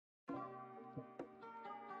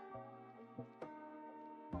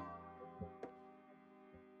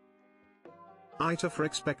AITA for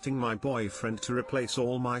expecting my boyfriend to replace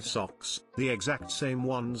all my socks, the exact same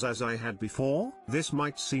ones as I had before. This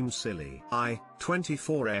might seem silly. I,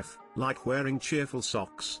 24F, like wearing cheerful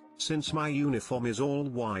socks, since my uniform is all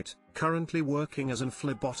white. Currently working as an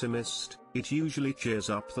phlebotomist, it usually cheers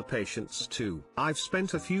up the patients too. I've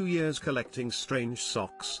spent a few years collecting strange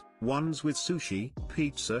socks, ones with sushi,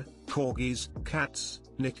 pizza, corgis, cats,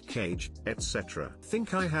 Nick Cage, etc.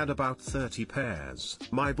 Think I had about 30 pairs.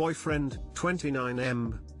 My boyfriend,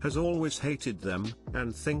 29M, has always hated them,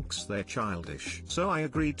 and thinks they're childish. So I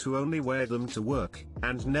agreed to only wear them to work,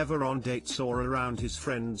 and never on dates or around his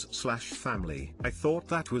friends/family. I thought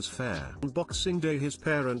that was fair. On Boxing Day his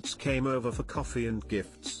parents came over for coffee and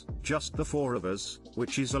gifts, just the four of us,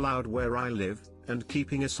 which is allowed where I live, and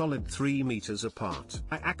keeping a solid 3 meters apart.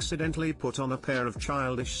 I accidentally put on a pair of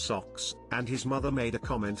childish socks, and his mother made a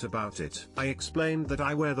comment about it. I explained that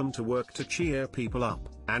I wear them to work to cheer people up,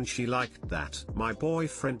 and she liked that. My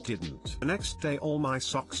boyfriend didn't. The next day all my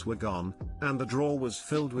socks were gone, and the drawer was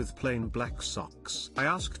filled with plain black socks. I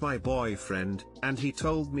asked my boyfriend, and he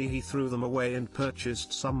told me he threw them away and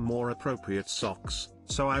purchased some more appropriate socks,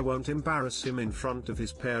 so I won't embarrass him in front of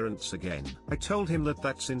his parents again. I told him that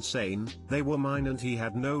that's insane, they were mine and he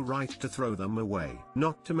had no right to throw them away.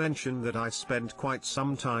 Not to mention that I spent quite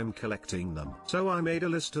some time collecting them. So I made a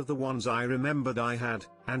list of the ones I remembered I had,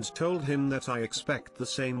 and told him that I expect the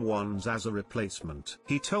same ones as a replacement.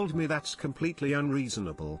 He told me that's completely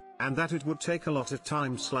unreasonable, and that it would take a lot of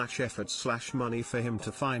time/effort/money for him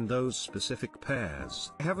to find those specific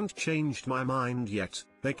pairs. I haven't changed my mind yet.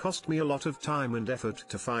 They cost me a lot of time and effort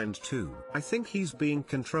to find too. I think he's being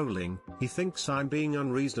controlling. He thinks I'm being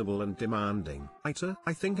unreasonable and demanding. AITA,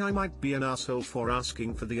 I think I might be an asshole for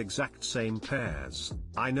asking for the exact same pairs.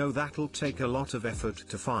 I know that'll take a lot of effort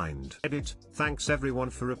to find. Edit, thanks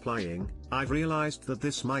everyone for replying. I've realized that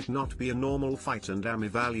this might not be a normal fight and am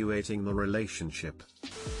evaluating the relationship.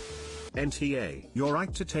 NTA. You're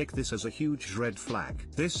right to take this as a huge red flag.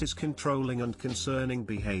 This is controlling and concerning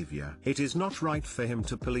behavior. It is not right for him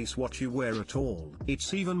to police what you wear at all.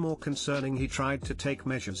 It's even more concerning he tried to take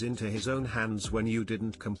measures into his own hands when you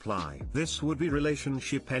didn't comply. This would be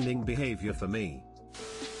relationship-ending behavior for me.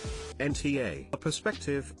 NTA. A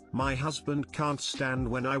perspective, my husband can't stand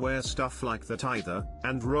when I wear stuff like that either,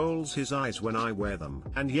 and rolls his eyes when I wear them.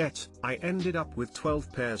 And yet, I ended up with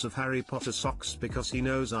 12 pairs of Harry Potter socks because he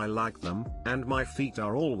knows I like them, and my feet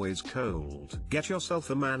are always cold. Get yourself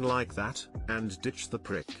a man like that, and ditch the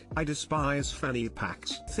prick. I despise fanny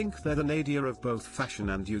packs. Think they're the nadir of both fashion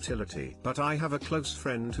and utility. But I have a close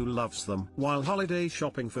friend who loves them. While holiday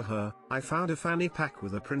shopping for her, I found a fanny pack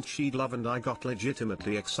with a print she'd love and I got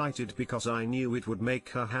legitimately excited because I knew it would make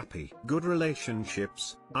her happy. Good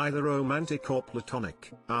relationships, either romantic or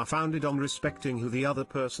platonic, are founded on respecting who the other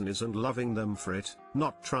person is and loving them for it,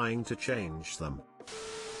 not trying to change them.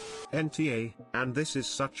 NTA, and this is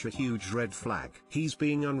such a huge red flag. He's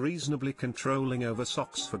being unreasonably controlling over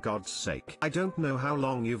socks, for God's sake. I don't know how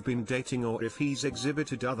long you've been dating or if he's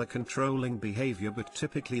exhibited other controlling behavior, but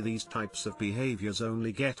typically these types of behaviors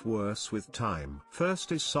only get worse with time.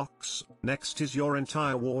 First is socks, next is your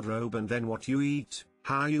entire wardrobe, and then what you eat,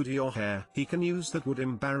 how you do your hair. He can use "that would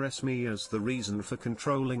embarrass me" as the reason for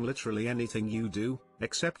controlling literally anything you do,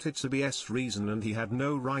 except it's a BS reason and he had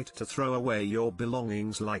no right to throw away your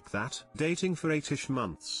belongings like that. Dating for 8-ish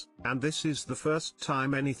months, and this is the first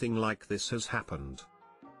time anything like this has happened.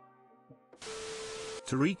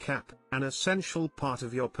 To recap, an essential part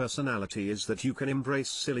of your personality is that you can embrace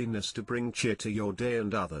silliness to bring cheer to your day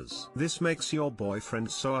and others. This makes your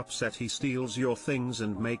boyfriend so upset he steals your things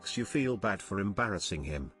and makes you feel bad for embarrassing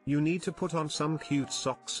him. You need to put on some cute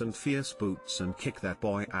socks and fierce boots and kick that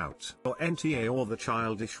boy out. Or NTA, or the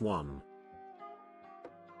childish one.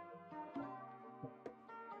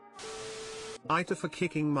 AITA for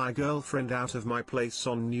kicking my girlfriend out of my place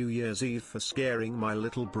on New Year's Eve for scaring my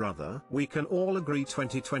little brother. We can all agree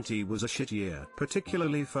 2020 was a shit year,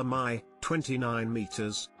 particularly for my 29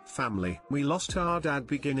 meters family. We lost our dad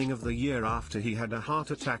beginning of the year after he had a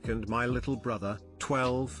heart attack, and my little brother,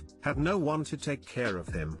 12, had no one to take care of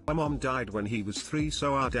him. My mom died when he was 3,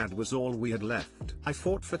 so our dad was all we had left. I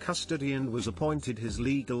fought for custody and was appointed his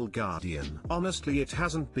legal guardian. Honestly, it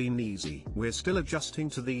hasn't been easy. We're still adjusting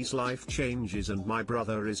to these life changes and my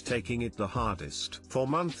brother is taking it the hardest. For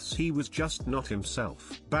months he was just not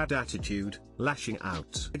himself. Bad attitude, lashing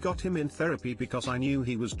out. I got him in therapy because I knew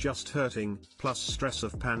he was just hurting, plus stress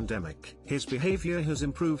of pandemic. His behavior has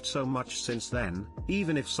improved so much since then,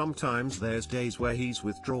 even if sometimes there's days where he's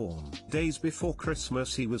withdrawn. Days before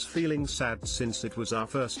Christmas he was feeling sad since it was our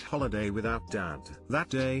first holiday without dad. That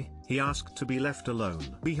day, He asked to be left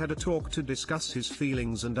alone. We had a talk to discuss his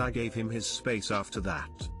feelings and I gave him his space after that.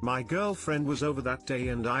 My girlfriend was over that day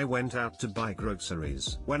and I went out to buy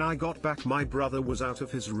groceries. When I got back my brother was out of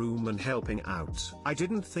his room and helping out. I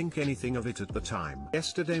didn't think anything of it at the time.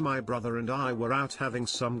 Yesterday my brother and I were out having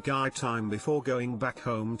some guy time before going back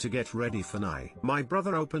home to get ready for night. My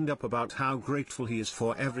brother opened up about how grateful he is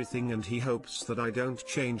for everything and he hopes that I don't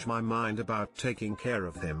change my mind about taking care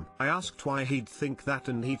of him. I asked why he'd think that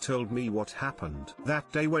and he told me what happened.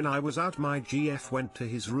 That day when I was out my GF went to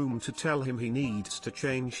his room to tell him he needs to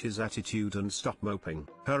change his attitude and stop moping.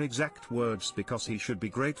 Her exact words, because he should be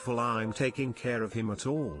grateful I'm taking care of him at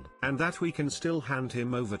all, and that we can still hand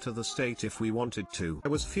him over to the state if we wanted to. I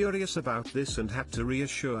was furious about this and had to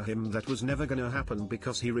reassure him that was never gonna happen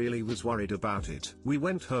because he really was worried about it. We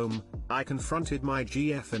went home, I confronted my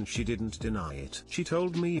GF and she didn't deny it. She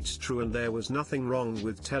told me it's true and there was nothing wrong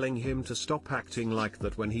with telling him to stop acting like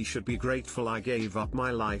that when he should be grateful I gave up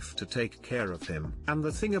my life to take care of him. And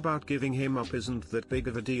the thing about giving him up isn't that big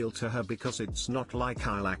of a deal to her because it's not like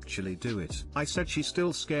I'll actually do it. I said she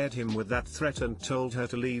still scared him with that threat and told her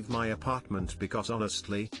to leave my apartment because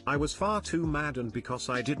honestly, I was far too mad and because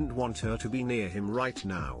I didn't want her to be near him right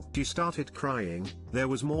now. She started crying, there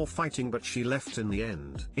was more fighting but she left in the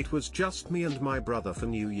end. It was just me and my brother for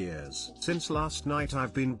New Year's. Since last night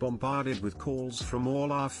I've been bombarded with calls from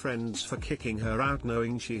all our friends for kicking her out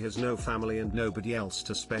knowing she has no family and nobody else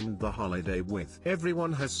to spend the holiday with.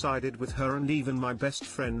 Everyone has sided with her and even my best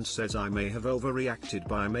friend says I may have overreacted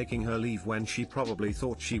by making her leave when she probably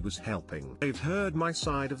thought she was helping. They've heard my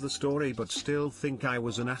side of the story but still think I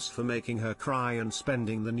was an ass for making her cry and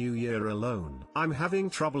spending the new year alone. I'm having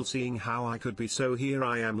trouble seeing how I could be, so here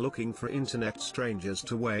I am looking for internet strangers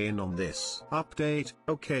to weigh in on this. Update,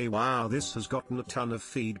 okay, wow, this has gotten a ton of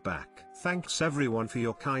feedback. Thanks everyone for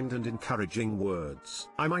your kind and encouraging words.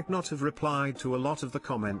 I might not have replied to a lot of the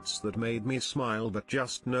comments that made me smile, but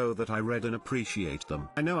just know that I read and appreciate them.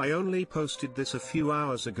 I know I only posted this a few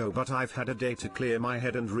hours ago, but I've had a day to clear my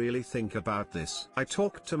head and really think about this. I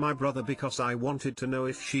talked to my brother because I wanted to know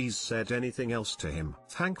if she's said anything else to him.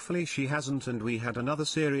 Thankfully she hasn't, and we had another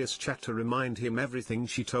serious chat to remind him everything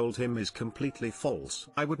she told him is completely false.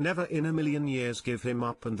 I would never in a million years give him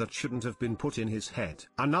up, and that shouldn't have been put in his head.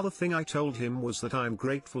 Another thing I told him was that I'm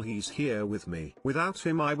grateful he's here with me. Without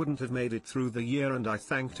him I wouldn't have made it through the year, and I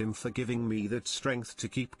thanked him for giving me that strength to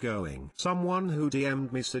keep going. Someone who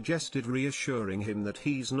DM'd me suggested reassuring him that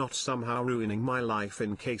he's not somehow ruining my life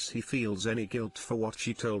in case he feels any guilt for what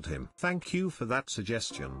she told him. Thank you for that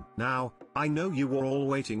suggestion. Now, I know you were all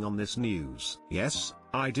waiting on this news. Yes,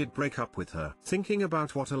 I did break up with her. Thinking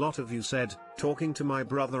about what a lot of you said, talking to my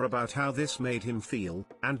brother about how this made him feel,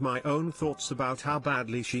 and my own thoughts about how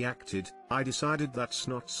badly she acted, I decided that's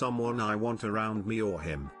not someone I want around me or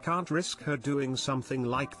him. Can't risk her doing something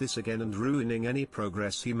like this again and ruining any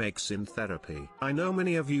progress he makes in therapy. I know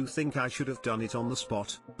many of you think I should have done it on the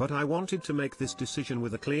spot, but I wanted to make this decision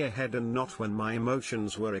with a clear head and not when my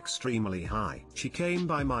emotions were extremely high. She came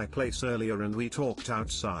by my place earlier and we talked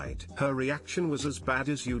outside. Her reaction was as bad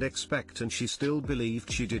as you'd expect, and she still believed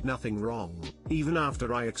she did nothing wrong. Even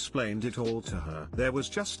after I explained it all to her, there was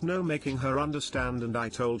just no making her understand, and I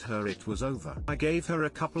told her it was over. I gave her a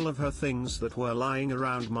couple of her things that were lying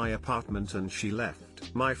around my apartment and she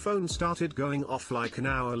left. My phone started going off like an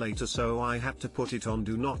hour later, so I had to put it on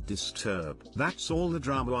do not disturb. That's all the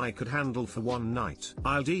drama I could handle for one night.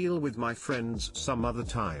 I'll deal with my friends some other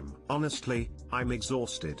time. Honestly, I'm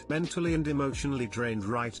exhausted, mentally and emotionally drained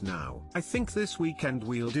right now. I think this weekend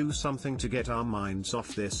we'll do something to get our minds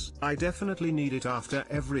off this. I definitely need it after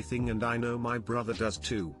everything, and I know my brother does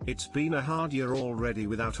too. It's been a hard year already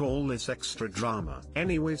without all this extra drama.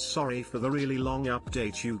 Anyways, sorry for the really long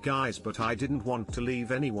update you guys, but I didn't want to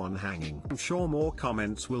leave anyone hanging. I'm sure more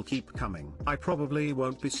comments will keep coming. I probably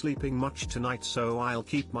won't be sleeping much tonight, so I'll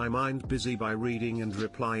keep my mind busy by reading and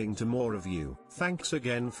replying to more of you. Thanks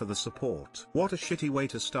again for the support. What a shitty way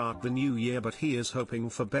to start the new year, but he is hoping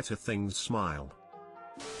for better things. Smile.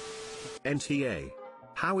 NTA.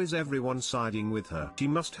 How is everyone siding with her? She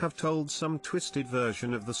must have told some twisted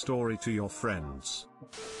version of the story to your friends.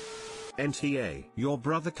 NTA. Your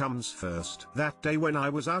brother comes first. That day when I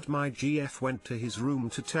was out my GF went to his room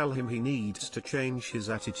to tell him he needs to change his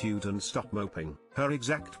attitude and stop moping. Her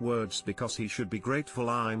exact words, because he should be grateful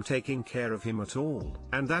I'm taking care of him at all,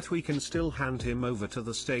 and that we can still hand him over to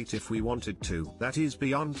the state if we wanted to. That is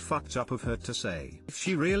beyond fucked up of her to say. If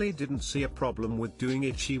she really didn't see a problem with doing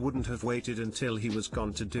it, she wouldn't have waited until he was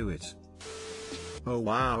gone to do it. Oh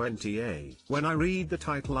wow NTA. When I read the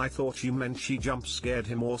title I thought you meant she jump scared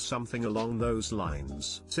him or something along those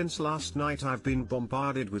lines. Since last night I've been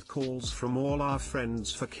bombarded with calls from all our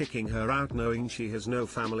friends for kicking her out knowing she has no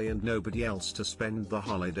family and nobody else to spend the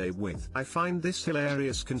holiday with. I find this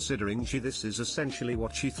hilarious considering this is essentially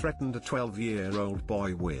what she threatened a 12-year-old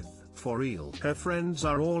boy with. For real. Her friends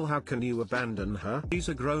are all how can you abandon her? She's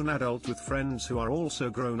a grown adult with friends who are also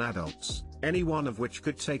grown adults, any one of which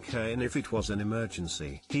could take her in if it was an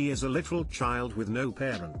emergency. He is a little child with no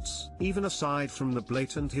parents. Even aside from the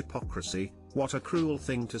blatant hypocrisy, what a cruel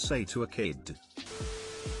thing to say to a kid.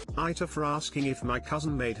 AITA for asking if my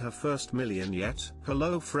cousin made her first million yet.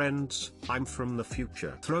 Hello friends, I'm from the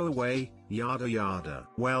future. Throwaway, yada yada.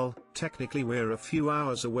 Well, technically we're a few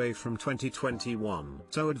hours away from 2021.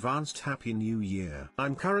 So advanced happy new year.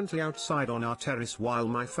 I'm currently outside on our terrace while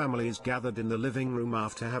my family is gathered in the living room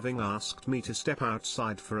after having asked me to step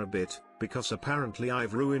outside for a bit, because apparently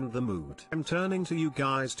I've ruined the mood. I'm turning to you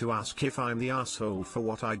guys to ask if I'm the asshole for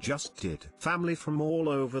what I just did. Family from all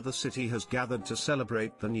over the city has gathered to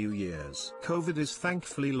celebrate the New Year's. COVID is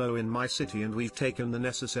thankfully low in my city and we've taken the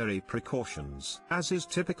necessary precautions. As is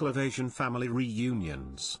typical of Asian family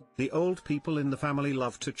reunions, the old people in the family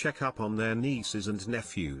love to check up on their nieces and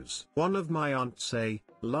nephews. One of my aunts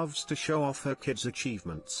loves to show off her kids'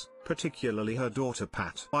 achievements, particularly her daughter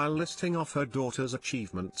Pat. While listing off her daughter's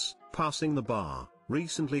achievements, passing the bar,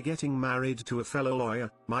 recently getting married to a fellow lawyer,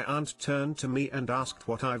 my aunt turned to me and asked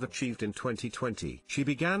what I've achieved in 2020. She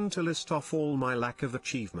began to list off all my lack of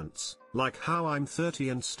achievements, like how I'm 30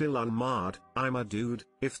 and still unmarried, I'm a dude,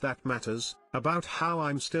 if that matters, about how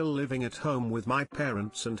I'm still living at home with my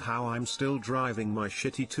parents and how I'm still driving my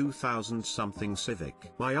shitty 2000-something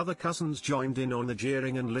Civic. My other cousins joined in on the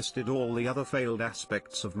jeering and listed all the other failed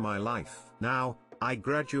aspects of my life. Now, I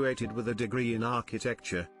graduated with a degree in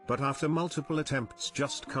architecture, but after multiple attempts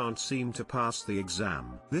just can't seem to pass the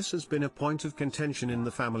exam. This has been a point of contention in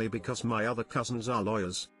the family because my other cousins are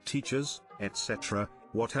lawyers, teachers, etc.,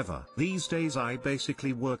 whatever. These days I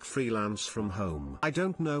basically work freelance from home. I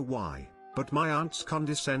don't know why, but my aunt's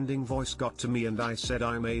condescending voice got to me and I said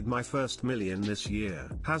I made my first million this year.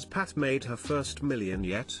 Has Pat made her first million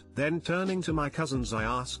yet? Then turning to my cousins I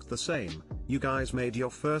asked the same. You guys made your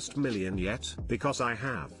first million yet? Because I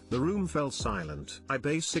have. The room fell silent. I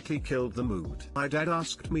basically killed the mood. My dad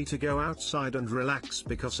asked me to go outside and relax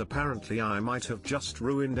because apparently I might have just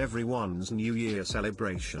ruined everyone's New Year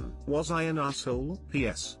celebration. Was I an asshole?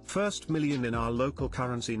 P.S. First million in our local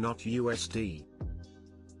currency, not USD.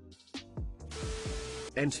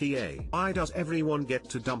 NTA. Why does everyone get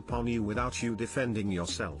to dump on you without you defending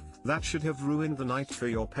yourself? That should have ruined the night for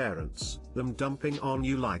your parents, them dumping on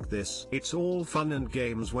you like this. It's all fun and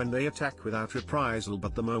games when they attack without reprisal,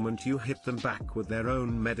 but the moment you hit them back with their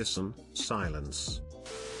own medicine, silence.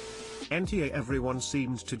 NTA. Everyone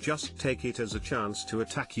seemed to just take it as a chance to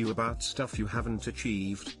attack you about stuff you haven't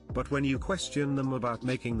achieved, but when you question them about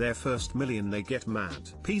making their first million they get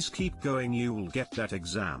mad. Please keep going, you'll get that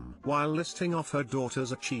exam. While listing off her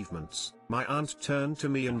daughter's achievements, my aunt turned to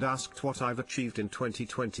me and asked what I've achieved in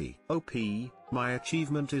 2020. OP, my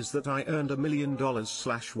achievement is that I earned $1 million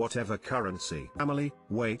 / whatever currency. Emily,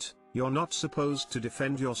 wait. You're not supposed to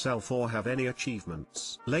defend yourself or have any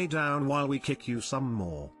achievements. Lay down while we kick you some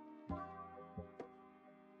more.